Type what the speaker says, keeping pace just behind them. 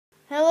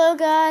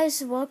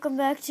guys, welcome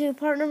back to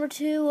part number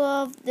 2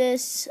 of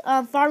this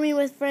Farming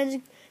with Friends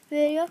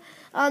video.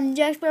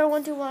 Jack Sparrow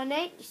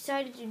 1218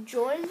 decided to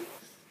join.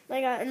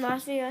 Like in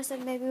last video I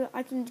said maybe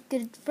I can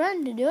get a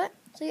friend to do it.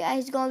 So yeah,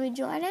 he's going to be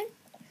joining.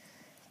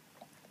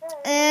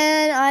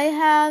 And I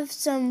have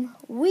some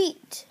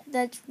wheat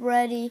that's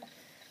ready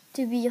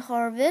to be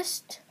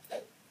harvested.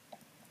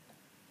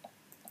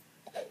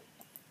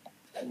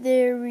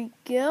 There we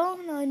go.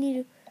 Now I need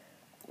to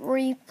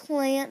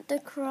replant the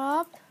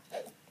crop.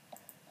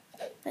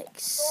 Like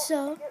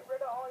so. Get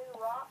rid of all your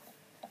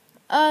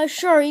rocks?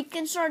 Sure, you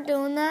can start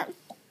doing that.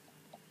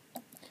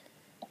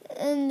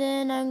 And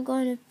then I'm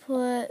going to put...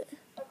 I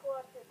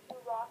collected 2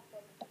 rocks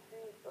and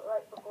trees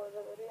right before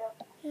the video.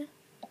 Yeah.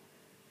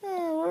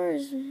 Oh, where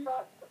is it?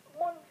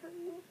 One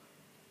tree.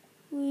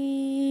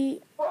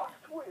 We...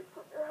 Rocks away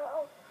from your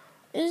house.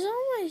 Is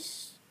all my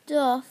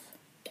stuff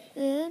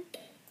in?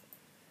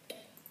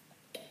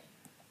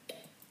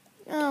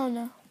 Oh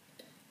no.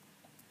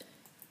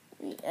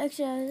 We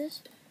exit out of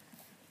this.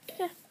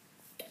 Yeah.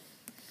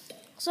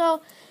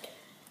 So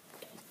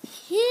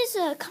he's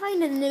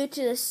kind of new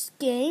to this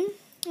game.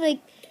 Like,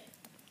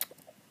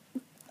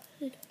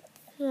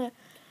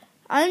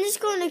 I'm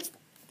going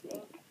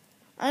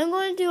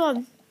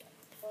to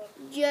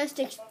just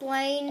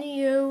explain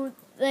you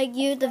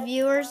the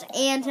viewers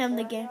and him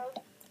the game.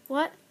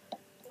 What?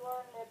 You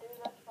learned to do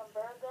this from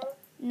Bear Goat?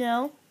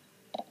 No.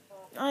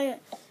 I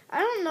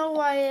don't know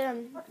why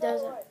it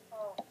doesn't.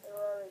 Oh, they were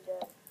already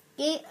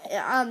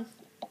dead.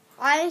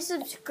 I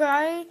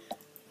subscribe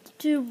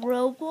to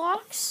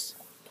Roblox,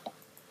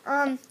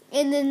 and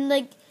then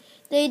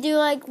they do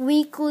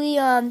weekly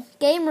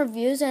game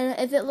reviews, and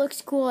if it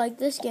looks cool like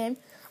this game,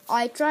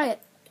 I try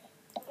it.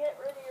 Get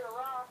rid of your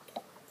rocks.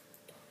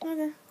 Okay.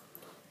 And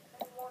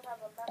you won't have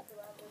a mess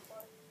around your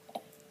place.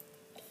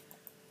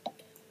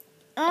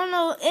 I don't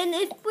know, and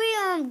if we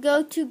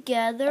go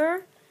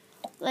together,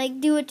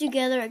 do it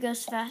together, it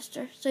goes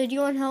faster. So do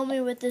you want to help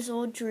me with this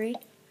old tree?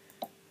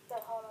 Yeah,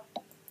 hold on.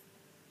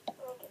 Let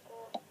me get this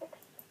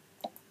fixed.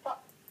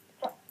 Chop,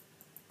 chop,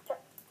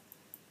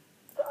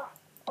 chop.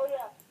 Oh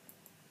yeah.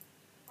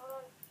 Hold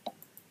on.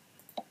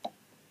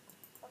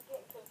 I'm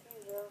getting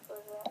confused there for a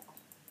second.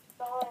 It's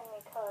not letting me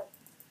cut.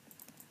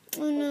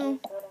 Oh no.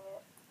 It's cutting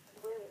it.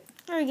 It's weird.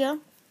 There we go.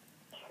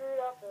 Screwed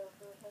up there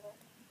for a second.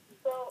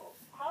 So,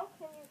 how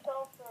can you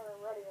tell if they're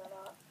ready or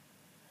not?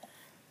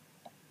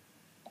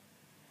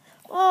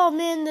 Oh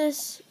man,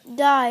 this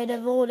died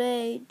of old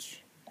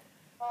age.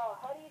 Oh,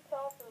 how do you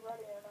tell if they're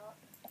ready or not?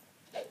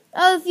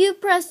 Oh, if you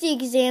press the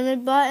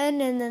examine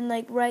button and then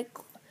right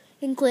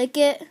and click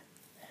it.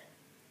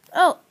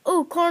 Oh,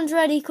 corn's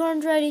ready,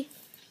 corn's ready.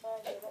 I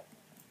get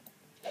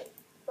it.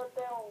 But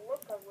they don't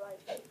look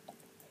right.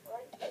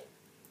 Right?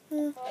 Hmm.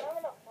 I'm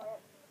gonna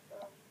plant some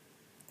stuff.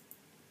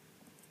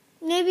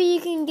 Maybe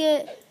you can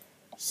get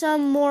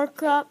some more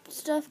crop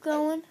stuff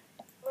going.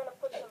 I'm gonna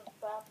put some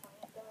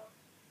saplings down.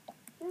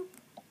 Doop.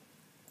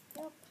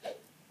 Doop.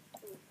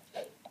 Doop.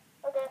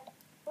 Okay.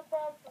 Put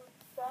down some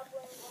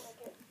saplings when I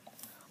get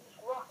these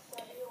rocks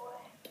out of your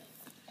way.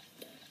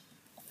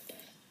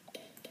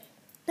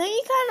 Don't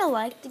you kind of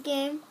like the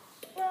game?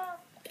 Yeah,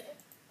 it's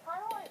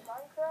kind of like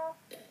Minecraft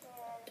in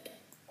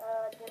a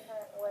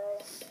different way.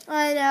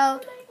 I know.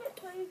 Should make it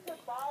so you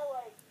could buy,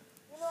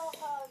 you know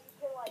how you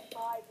can,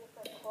 buy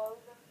different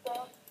clothes and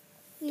stuff?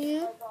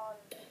 Yeah. As on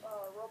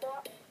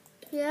Roblox?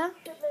 Yeah. You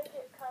should make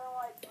it kind of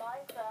like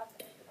Minecraft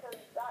because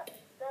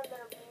then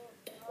there'd be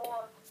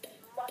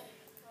much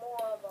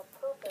more of a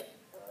purpose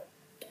to it.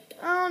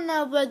 I don't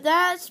know, but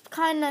that's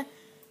kind of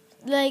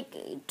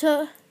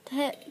took. Yeah, I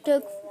know.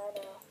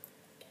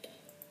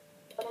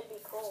 But it'd be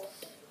cool.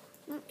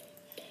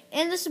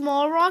 And the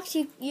small rocks,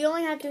 you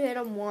only have to hit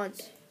them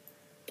once.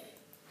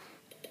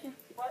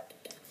 What?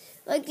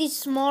 Like these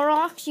small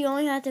rocks, you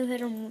only have to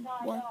hit them No,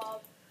 I know. once. I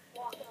was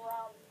walking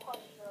around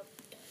punching them.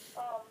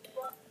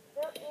 But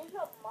there is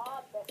a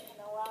mod that can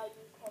allow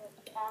you can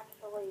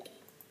actually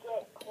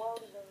get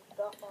clothes and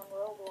stuff on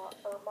Roblox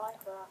or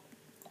Minecraft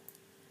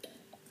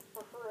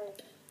for free.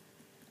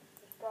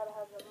 Just gotta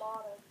have the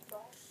mod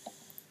installed.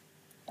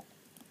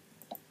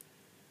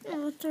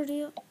 Oh, it's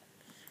already up.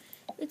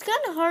 It's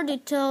kind of hard to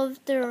tell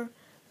if they're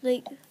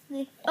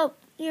oh,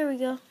 here we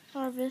go.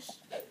 Harvest.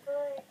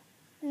 Free.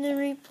 And then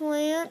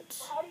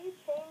replant. How do you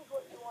change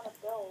what you want to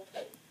build?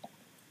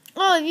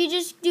 Oh, if you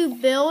just do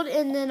build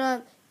and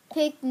then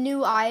pick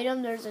new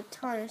item, there's a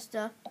ton of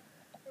stuff.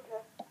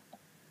 Okay.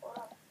 Hold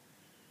on.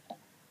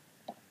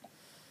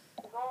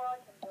 'Cause all I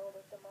can build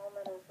at the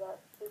moment is that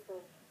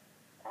stupid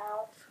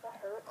ow, that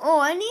hurt. Oh,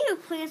 I need to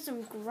plant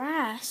some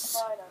grass.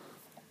 Plant.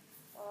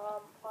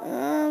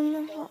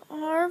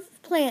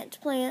 Plant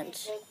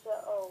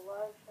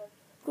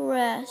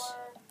grass.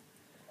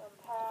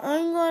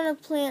 I'm gonna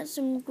plant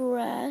some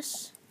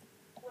grass.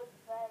 Wood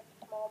fence,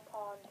 small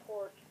pond,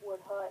 torch,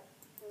 wood hut,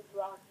 huge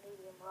rock,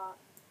 medium rock.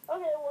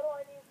 Okay, what do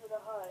I need for the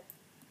hut?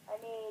 I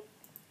need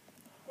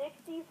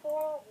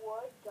 64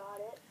 wood, got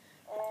it.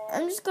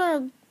 And I'm just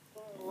gonna.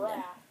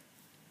 grass.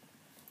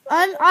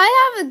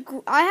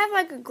 I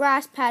have a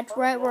grass patch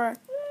right where.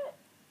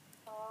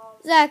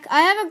 Zach,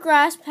 I have a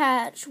grass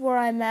patch where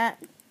I'm at.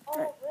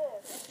 Oh,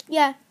 this.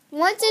 Yeah.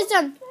 Once it's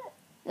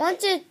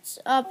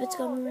up, it's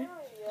gonna. There we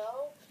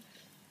go.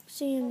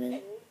 See you in a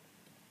minute. Okay.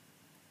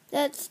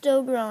 That's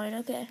still growing.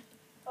 Okay.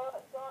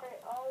 Sorry,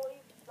 I'll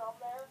leave some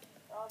there.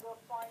 I'll go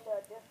find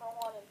a different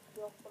one and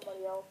steal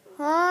somebody else's.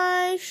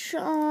 Hi,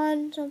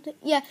 Sean. Something.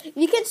 Yeah,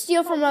 you can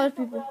steal from other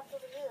people. I'll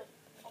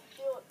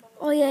steal it from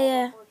the Oh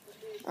yeah.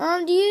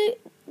 Do you?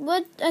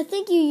 What? I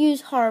think you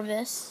use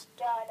harvest.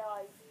 Yeah, I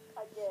know.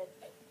 I did,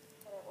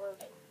 and it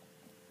worked.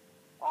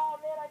 Oh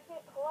man, I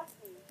can't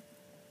collect these.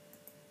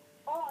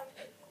 Oh, I'm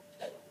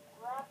getting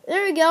grass.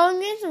 There we go. I'm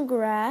getting some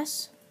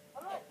grass.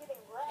 I'm not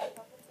getting grass.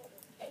 I'm just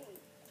getting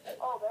seeds.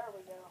 Oh, there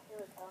we go.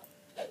 Here it comes.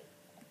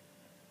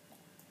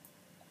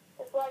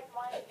 It's like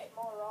mining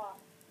more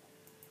rocks.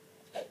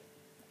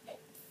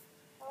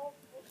 I'll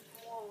get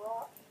some more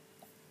rocks.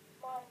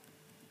 Mine.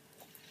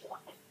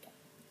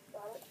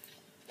 Got it.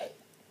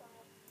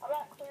 I'm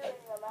not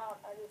clearing them out.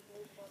 I just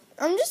need some.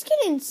 I'm just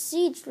getting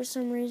sieged for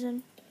some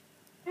reason.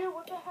 Dude,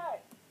 what the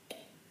heck?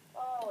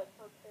 Oh, it's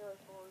her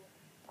territory.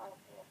 I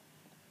see it.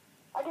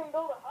 I can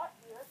build a hut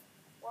here.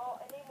 Well,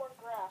 I need more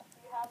grass. Do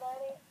you have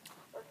any?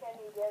 Or can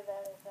you give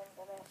anything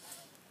to me?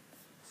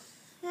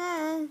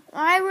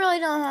 I really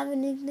don't have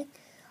anything.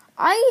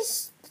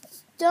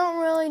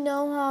 Don't really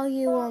know how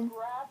you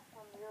Grass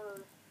from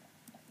yours.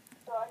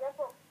 So I guess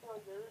I'll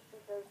steal yours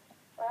because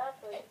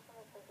actually,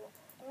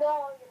 no,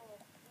 I'm getting a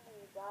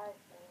seed. I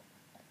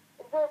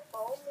see. Is there a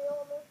bone meal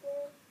in this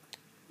game?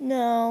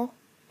 No.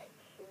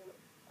 Shoot.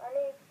 I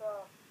need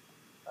some.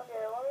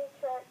 Okay, let me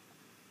check.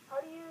 How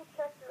do you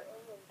check your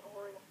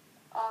inventory?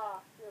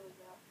 Here we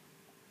go.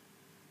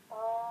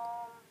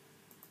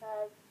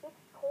 Has 6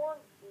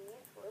 corn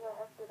seeds. Where the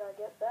heck did I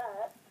get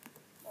that?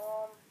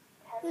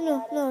 10 No,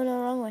 lettuce,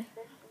 wrong way.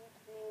 6 wheat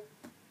seeds,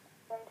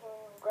 17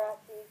 grass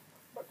seeds,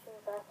 14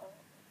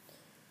 saplings.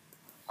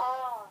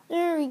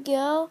 There we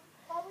go.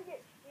 Probably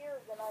get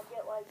shears and I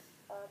get like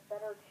a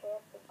better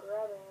chance of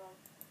grabbing them.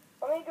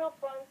 Let me go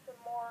find some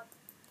more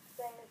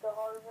things to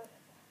harvest.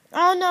 I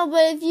don't know,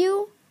 but if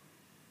you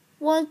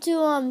want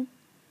to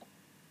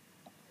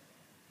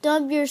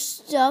dump your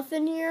stuff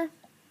in here,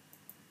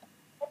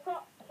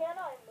 Can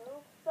I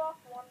move stuff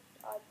once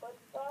I put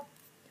stuff?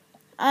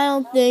 I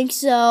don't think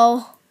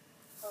so.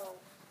 Oh.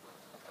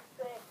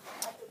 Say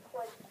I could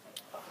place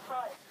a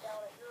hut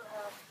down at your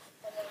house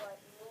and then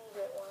like move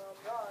it when I'm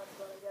done,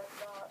 but I guess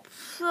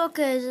not.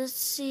 Okay, let's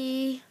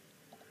see.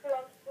 Dude,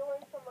 I'm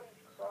stealing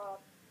somebody's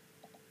crop.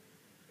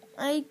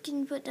 I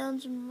can put down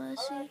some I'm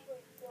messy.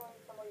 actually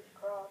stealing somebody's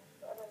crops.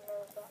 I didn't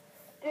know that.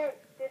 Dude,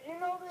 did you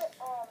know that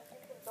you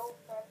can build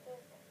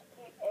fences to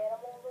keep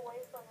animals away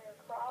from your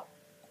crops?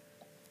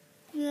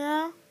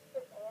 Yeah.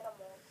 Just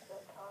animals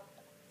that come.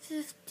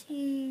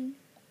 15.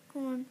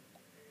 Come on.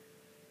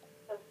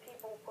 Because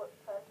people put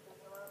fences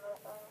around their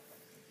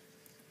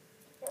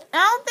things. I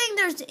don't think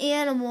there's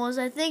animals.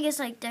 I think it's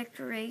like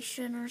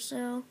decoration or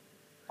so.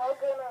 I'm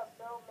gonna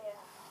build me a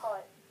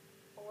hut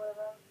to live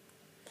in.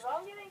 Because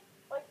I'm getting,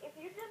 like, if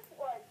you just,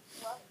 like,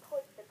 left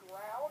click the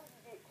ground,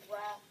 you get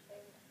grass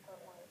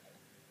instantly.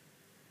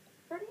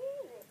 Pretty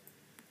easy.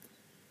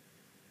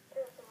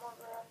 Here's some more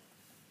grass.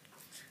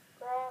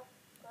 Grass.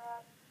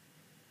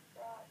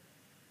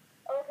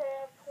 Okay,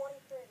 I have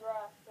 23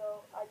 grass,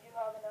 so I do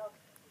have enough.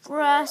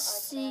 Grass I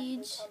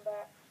can seeds. come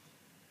back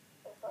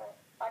if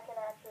I can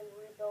actually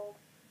rebuild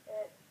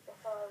it if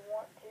I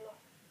want to.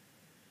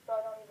 So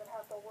I don't even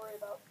have to worry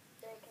about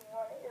making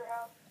one at your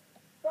house.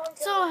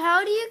 So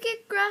how do you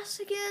get grass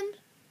again?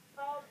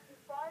 You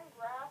find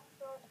grass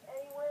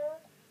anywhere,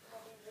 and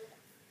then you just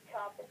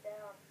chop it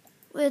down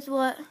With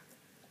what?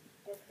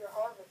 with your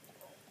harvest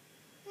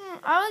tool.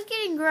 I was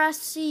getting grass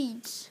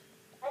seeds.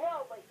 I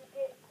know, but you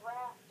get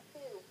grass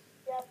too.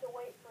 You have to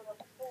wait for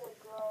the fully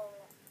grown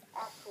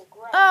actual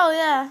grass. Oh,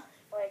 yeah.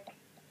 Like,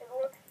 it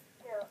looks,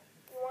 here,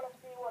 you want to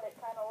see what it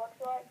kind of looks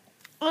like?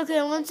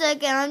 Okay, 1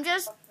 second.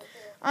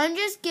 I'm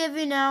just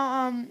giving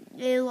out,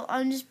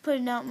 I'm just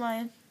putting out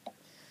my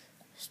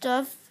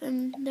stuff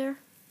in there.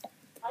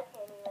 I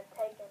can't even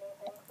take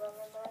anything from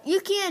in there.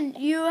 You can.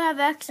 You have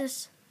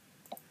access.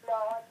 No,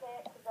 I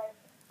can't, because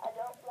I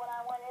don't, when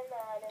I went in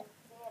there, I didn't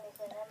see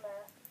anything in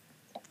there.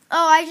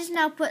 Oh, I just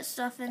now put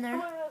stuff in there.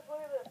 Look at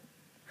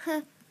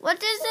this. What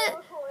is it?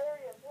 Look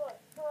hilarious. Look,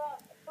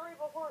 hurry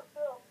before it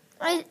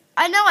fills.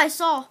 I know I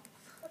saw.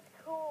 That's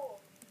cool.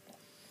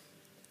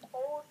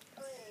 Old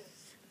tree.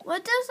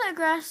 What does that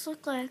grass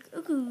look like?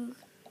 Ooh. Dude,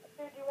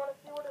 do you want to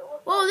see what it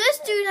looks Well, like? this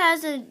dude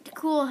has a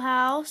cool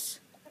house.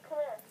 Come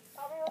here.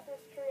 Help me with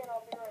this tree and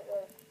I'll be right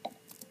there.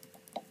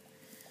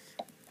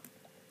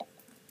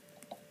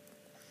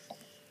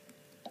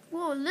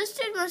 Whoa, this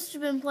dude must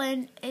have been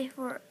playing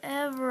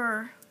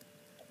forever.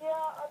 Yeah,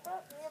 I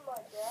bet me and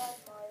my dad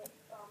might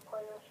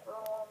play this for a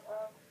long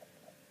time.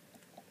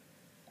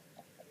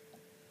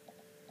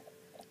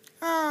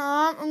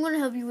 I'm gonna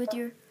help you with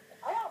your.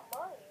 I got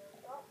money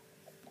and stuff.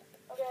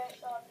 Okay,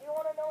 do you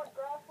want to know what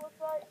grass looks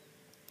like?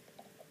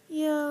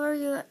 Yeah, where are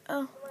you at?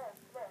 Oh. Come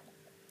here.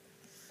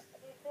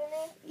 Do you see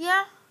me?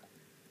 Yeah.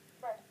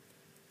 Come here.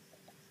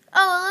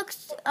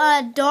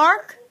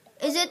 dark?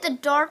 Is it the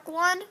dark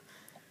one?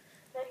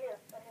 Right here.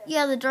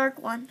 Yeah, the dark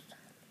one.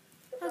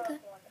 The dark Okay.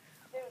 one.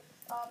 Dude,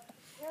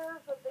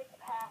 here's a big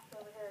path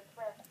over here. It's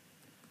where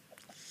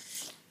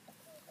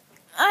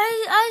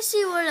I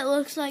see what it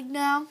looks like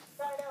now.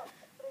 I know,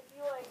 but if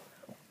you like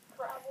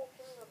travel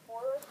through the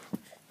forest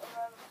and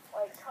then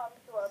like come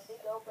to a big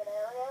open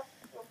area,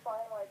 you'll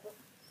find like just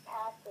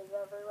patches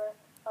everywhere.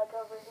 Like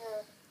over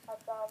here, I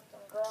found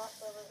some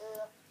grass over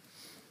here.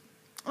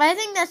 I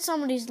think that's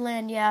somebody's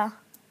land, yeah.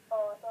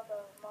 Oh, I thought that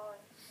was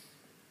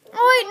mine.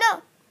 Oh, wait,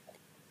 no.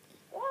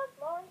 Yeah,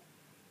 it's mine.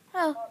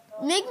 Oh,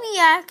 No. make me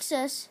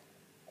access.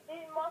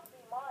 It must be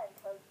mine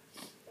because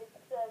it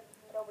says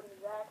nobody's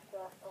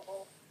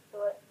accessible to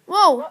it.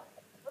 Whoa. What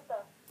the?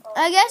 Oh.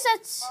 I guess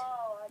that's...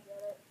 Oh, I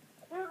get it.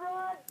 Dude,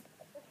 run!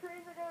 The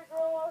trees are gonna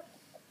grow us.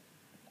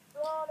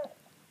 Run!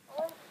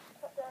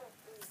 Cut down a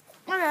tree.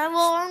 Alright,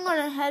 well, I'm going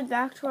to head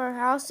back to our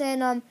house,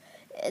 and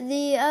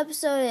the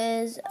episode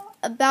is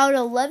about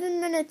 11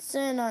 minutes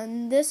in,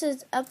 and this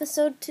is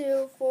episode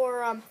 2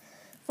 for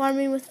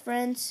Farming with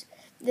Friends.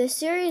 This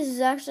series is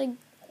actually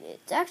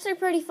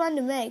pretty fun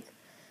to make.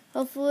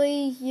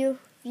 Hopefully you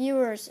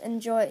viewers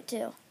enjoy it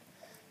too.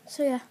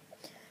 So yeah,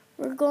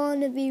 we're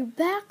going to be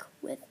back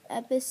with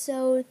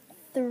episode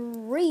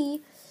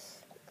 3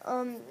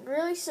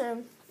 really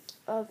soon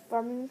of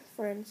Farming with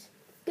Friends.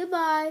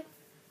 Goodbye.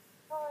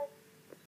 Bye.